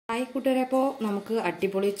Hi കൂട്ടുകാരെ, അപ്പോൾ നമുക്ക്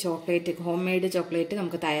അടിപൊളി ചോക്ലേറ്റ്, ഹോം മെയ്ഡ് ചോക്ലേറ്റ്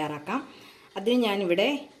നമുക്ക് തയ്യാറാക്കാം. അതിന് ഞാനിവിടെ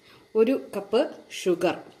 1 കപ്പ്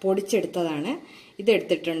ഷുഗർ പൊടിച്ചെടുത്തതാണ്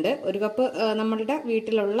ഇതെടുത്തിട്ടുണ്ട്. 1 കപ്പ് നമ്മളുടെ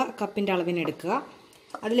വീട്ടിലുള്ള കപ്പിൻ്റെ അളവിന് എടുക്കുക.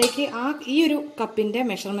 അതിലേക്ക് ഈ ഒരു കപ്പിൻ്റെ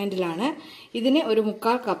മെഷർമെൻറ്റിലാണ് ഇതിന്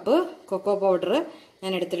 1/4 കപ്പ് കൊക്കോ പൗഡർ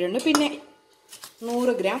ഞാൻ എടുത്തിട്ടുണ്ട്. പിന്നെ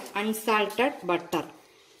 100 ഗ്രാം അൺസാൾട്ടഡ് ബട്ടർ,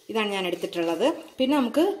 ഇതാണ് ഞാൻ എടുത്തിട്ടുള്ളത്. പിന്നെ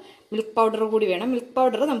നമുക്ക് മിൽക്ക് പൗഡർ കൂടി വേണം. മിൽക്ക്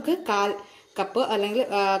പൗഡർ നമുക്ക് 1/4 കപ്പ് അല്ലെങ്കിൽ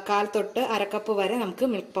 1/4 തൊട്ട് 1/2 കപ്പ് വരെ നമുക്ക്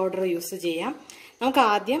മിൽക്ക് പൗഡർ യൂസ് ചെയ്യാം. നമുക്ക്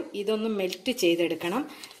ആദ്യം ഇതൊന്ന് മെൽറ്റ് ചെയ്തെടുക്കണം.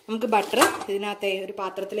 നമുക്ക് ബട്ടർ ഇതിനകത്തെ ഒരു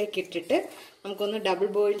പാത്രത്തിലേക്ക് ഇട്ടിട്ട് നമുക്കൊന്ന് ഡബിൾ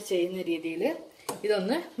ബോയിൽ ചെയ്യുന്ന രീതിയിൽ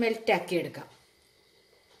ഇതൊന്ന് മെൽറ്റാക്കി എടുക്കാം.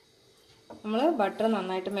 നമ്മൾ ബട്ടർ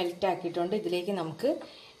നന്നായിട്ട് മെൽറ്റ് ആക്കിയിട്ടുണ്ട്. ഇതിലേക്ക് നമുക്ക്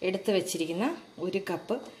എടുത്ത് വെച്ചിരിക്കുന്ന 1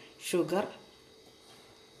 കപ്പ് ഷുഗർ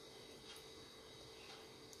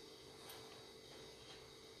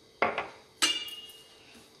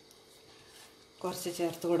കുറച്ച്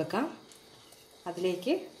ചേർത്ത് കൊടുക്കാം.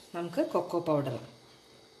 അതിലേക്ക് നമുക്ക് കൊക്കോ പൗഡർ,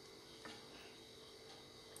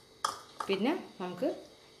 പിന്നെ നമുക്ക്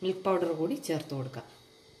മിൽക്ക് പൗഡർ കൂടി ചേർത്ത് കൊടുക്കാം.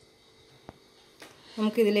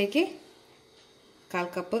 നമുക്കിതിലേക്ക് 1/4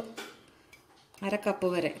 കപ്പ് 1/2 കപ്പ്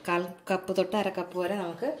വരെ 1/4 കപ്പ് തൊട്ട് 1/2 കപ്പ് വരെ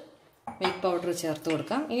നമുക്ക് മിൽക്ക് പൗഡർ ചേർത്ത്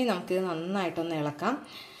കൊടുക്കാം. ഇനി നമുക്കിത് നന്നായിട്ടൊന്ന് ഇളക്കാം.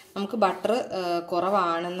 നമുക്ക് ബട്ടർ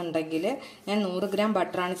കുറവാണെന്നുണ്ടെങ്കിൽ ഞാൻ 100 ഗ്രാം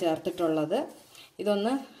ബട്ടറാണ് ചേർത്തിട്ടുള്ളത്.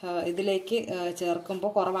 ഇതൊന്ന് ഇതിലേക്ക് ചേർക്കുമ്പോൾ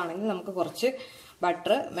കുറവാണെങ്കിൽ നമുക്ക് കുറച്ച്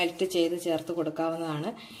ബട്ടർ മെൽറ്റ് ചെയ്ത് ചേർത്ത് കൊടുക്കാവുന്നതാണ്.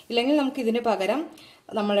 ഇല്ലെങ്കിൽ നമുക്ക് ഇതിന് പകരം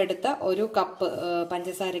നമ്മളെടുത്ത 1 കപ്പ്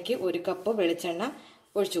പഞ്ചസാരയ്ക്ക് 1 കപ്പ് വെളിച്ചെണ്ണ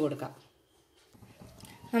ഒഴിച്ചു കൊടുക്കാം.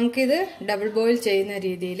 നമുക്കിത് ഡബിൾ ബോയിൽ ചെയ്യുന്ന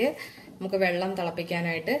രീതിയിൽ നമുക്ക് വെള്ളം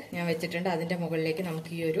തിളപ്പിക്കാനായിട്ട് ഞാൻ വെച്ചിട്ടുണ്ട്. അതിൻ്റെ മുകളിലേക്ക്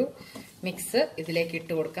നമുക്ക് ഈ ഒരു മിക്സ് ഇതിലേക്ക്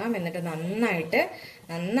ഇട്ട് കൊടുക്കാം. എന്നിട്ട്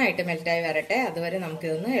നന്നായിട്ട് മെൽറ്റായി വരട്ടെ. അതുവരെ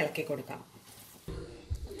നമുക്കിതൊന്ന് ഇളക്കി കൊടുക്കാം.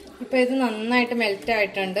 ഇപ്പോൾ ഇത് നന്നായിട്ട് മെൽറ്റ്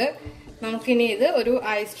ആയിട്ടുണ്ട്. നമുക്കിനി ഇത് ഒരു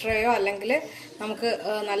ഐസ് ട്രേയോ അല്ലെങ്കിൽ നമുക്ക്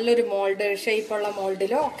നല്ലൊരു മോൾഡ്, ഷേപ്പുള്ള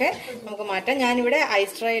മോൾഡിലോ ഒക്കെ നമുക്ക് മാറ്റാം. ഞാനിവിടെ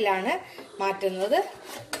ഐസ് ട്രേയിലാണ് മാറ്റുന്നത്.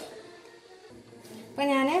 അപ്പം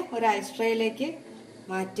ഞാൻ ഒരു ഐസ് ട്രേയിലേക്ക്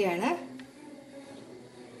മാറ്റുകയാണ്.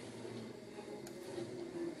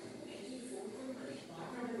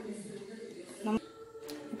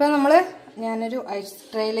 ഇപ്പം ഞാനൊരു ഐസ്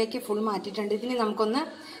ട്രേയിലേക്ക് ഫുൾ മാറ്റിയിട്ടുണ്ട്. ഇതിന് നമുക്കൊന്ന്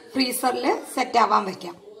ഫ്രീസറിൽ സെറ്റ് ആവാൻ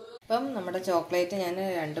വെക്കാം. അപ്പം നമ്മുടെ ചോക്ലേറ്റ് ഞാൻ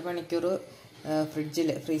 2 മണിക്കൂർ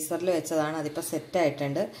ഫ്രീസറിൽ വെച്ചതാണ്. അതിപ്പോൾ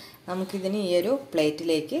സെറ്റായിട്ടുണ്ട്. നമുക്കിതിന് ഈ ഒരു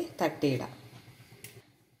പ്ലേറ്റിലേക്ക് തട്ടിയിടാം.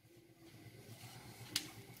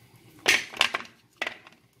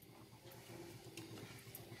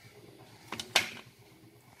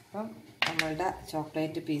 അപ്പം നമ്മളുടെ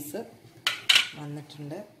ചോക്ലേറ്റ് പീസ്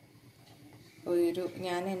വന്നിട്ടുണ്ട്.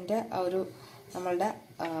 ഞാൻ എൻ്റെ നമ്മളുടെ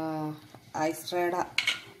ഐസ് ട്രേയുടെ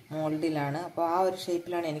മോൾഡിലാണ്. അപ്പോൾ ആ ഒരു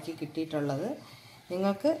ഷേപ്പിലാണ് എനിക്ക് കിട്ടിയിട്ടുള്ളത്.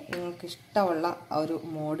 നിങ്ങൾക്ക് ഇഷ്ടമുള്ള ഒരു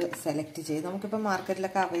മോഡ് സെലക്ട് ചെയ്ത് നമുക്കിപ്പോൾ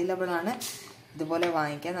മാർക്കറ്റിലൊക്കെ അവൈലബിൾ ആണ്. ഇതുപോലെ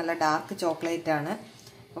വാങ്ങിക്കാം. നല്ല ഡാർക്ക് ചോക്ലേറ്റ് ആണ്.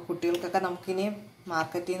 അപ്പോൾ കുട്ടികൾക്കൊക്കെ നമുക്കിനി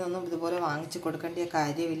മാർക്കറ്റിൽ നിന്നൊന്നും ഇതുപോലെ വാങ്ങിച്ച് കൊടുക്കേണ്ട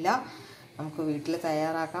കാര്യമില്ല. നമുക്ക് വീട്ടിൽ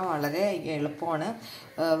തയ്യാറാക്കാൻ വളരെ എളുപ്പമാണ്.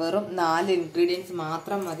 വെറും 4 ഇൻഗ്രീഡിയൻസ്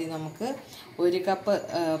മാത്രം മതി. നമുക്ക് 1 കപ്പ്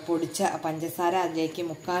പൊടിച്ച പഞ്ചസാര, അതിലേക്ക്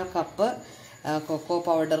 1/4 കപ്പ് കൊക്കോ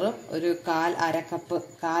പൗഡറും 1/4 കപ്പ്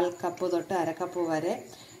തൊട്ട് 1/2 കപ്പ് വരെ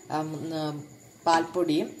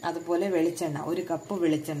പാൽപ്പൊടിയും, അതുപോലെ വെളിച്ചെണ്ണ 1 കപ്പ്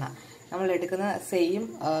വെളിച്ചെണ്ണ നമ്മൾ എടുക്കുന്ന സെയിം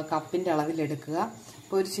കപ്പിൻ്റെ അളവിലെടുക്കുക.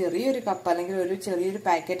 ഇപ്പോൾ ഒരു ചെറിയൊരു കപ്പ് അല്ലെങ്കിൽ ഒരു ചെറിയൊരു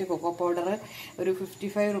പാക്കറ്റ് കൊക്കോ പൗഡർ ഒരു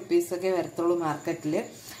 55 റുപ്പീസൊക്കെ വരത്തുള്ളൂ മാർക്കറ്റിൽ.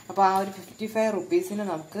 അപ്പോൾ ആ ഒരു 55 റുപ്പീസിന്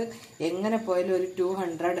നമുക്ക് എങ്ങനെ പോയാലും ഒരു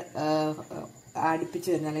 200 അടുപ്പിച്ച്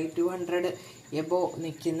വരുന്ന അല്ലെങ്കിൽ 200 എബോ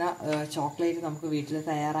നിൽക്കുന്ന ചോക്ലേറ്റ് നമുക്ക് വീട്ടിൽ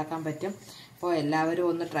തയ്യാറാക്കാൻ പറ്റും. അപ്പോൾ എല്ലാവരും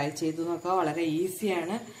ഒന്ന് ട്രൈ ചെയ്തു നോക്കുക. വളരെ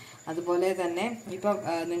ഈസിയാണ്. അതുപോലെ തന്നെ ഇപ്പം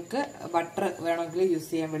നിങ്ങൾക്ക് ബട്ടർ വേണമെങ്കിൽ യൂസ്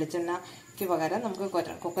ചെയ്യാം. വെളിച്ചെണ്ണയ്ക്ക് പകരം നമുക്ക്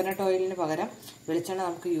കൊക്കനട്ട് ഓയിലിന് പകരം വെളിച്ചെണ്ണ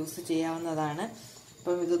നമുക്ക് യൂസ് ചെയ്യാവുന്നതാണ്.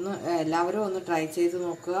 അപ്പം ഇതൊന്ന് എല്ലാവരും ഒന്ന് ട്രൈ ചെയ്ത്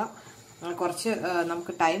നോക്കുക. കുറച്ച്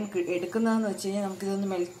നമുക്ക് ടൈം എടുക്കുന്നതെന്ന് വെച്ച് കഴിഞ്ഞാൽ നമുക്കിതൊന്ന്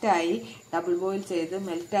മെൽറ്റായി ഡബിൾ ബോയിൽ ചെയ്ത്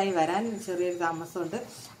മെൽറ്റായി വരാൻ ചെറിയൊരു താമസമുണ്ട്.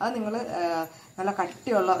 അത് നിങ്ങൾ നല്ല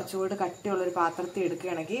ചൂട് കട്ടിയുള്ള ഒരു പാത്രത്തിൽ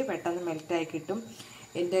എടുക്കുകയാണെങ്കിൽ പെട്ടെന്ന് മെൽറ്റായി കിട്ടും.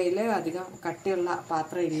 എൻ്റെ കയ്യിൽ അധികം കട്ടിയുള്ള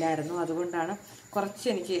പാത്രം ഇല്ലായിരുന്നു. അതുകൊണ്ടാണ് കുറച്ച്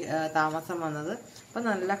എനിക്ക് താമസം വന്നത്. അപ്പം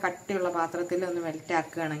നല്ല കട്ടിയുള്ള പാത്രത്തിൽ ഒന്ന്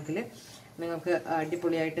മെൽറ്റാക്കുകയാണെങ്കിൽ നിങ്ങൾക്ക്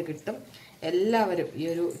അടിപൊളിയായിട്ട് കിട്ടും. എല്ലാവരും ഈ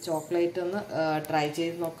ഒരു ചോക്ലേറ്റ് ഒന്ന് ട്രൈ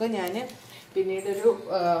ചെയ്ത് നോക്കുക. ഞാൻ പിന്നീട്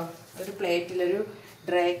ഒരു പ്ലേറ്റിലൊരു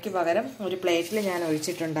ഡ്രൈക്ക് പകരം ഒരു പ്ലേറ്റിൽ ഞാൻ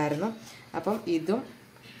ഒഴിച്ചിട്ടുണ്ടായിരുന്നു. അപ്പം ഇതും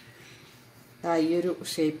ഈ ഒരു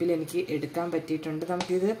ഷേപ്പിൽ എനിക്ക് എടുക്കാൻ പറ്റിയിട്ടുണ്ട്.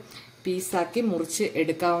 നമുക്കിത് പീസാക്കി മുറിച്ച്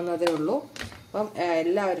എടുക്കാവുന്നതേ ഉള്ളൂ. അപ്പം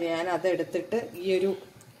എല്ലാവരും ഞാൻ അതെടുത്തിട്ട് ഈ ഒരു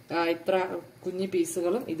ഇത്ര കുഞ്ഞു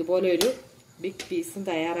പീസുകളും ഇതുപോലെ ഒരു ബിഗ് പീസും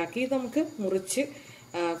തയ്യാറാക്കി നമുക്ക് മുറിച്ച്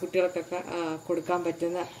കുട്ടികൾക്കൊക്കെ കൊടുക്കാൻ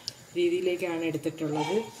പറ്റുന്ന രീതിയിലേക്കാണ്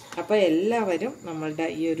എടുത്തിട്ടുള്ളത്. അപ്പോൾ എല്ലാവരും നമ്മളുടെ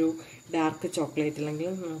ഈ ഒരു ഡാർക്ക് ചോക്ലേറ്റ് അല്ലെങ്കിൽ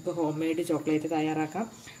നമുക്ക് ഹോം മെയ്ഡ് ചോക്ലേറ്റ് തയ്യാറാക്കാം.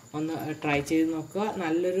 ഒന്ന് ട്രൈ ചെയ്ത് നോക്കുക.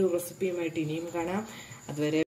 നല്ലൊരു റെസിപ്പിയുമായിട്ട് ഇനിയും കാണാം. അതുവരെ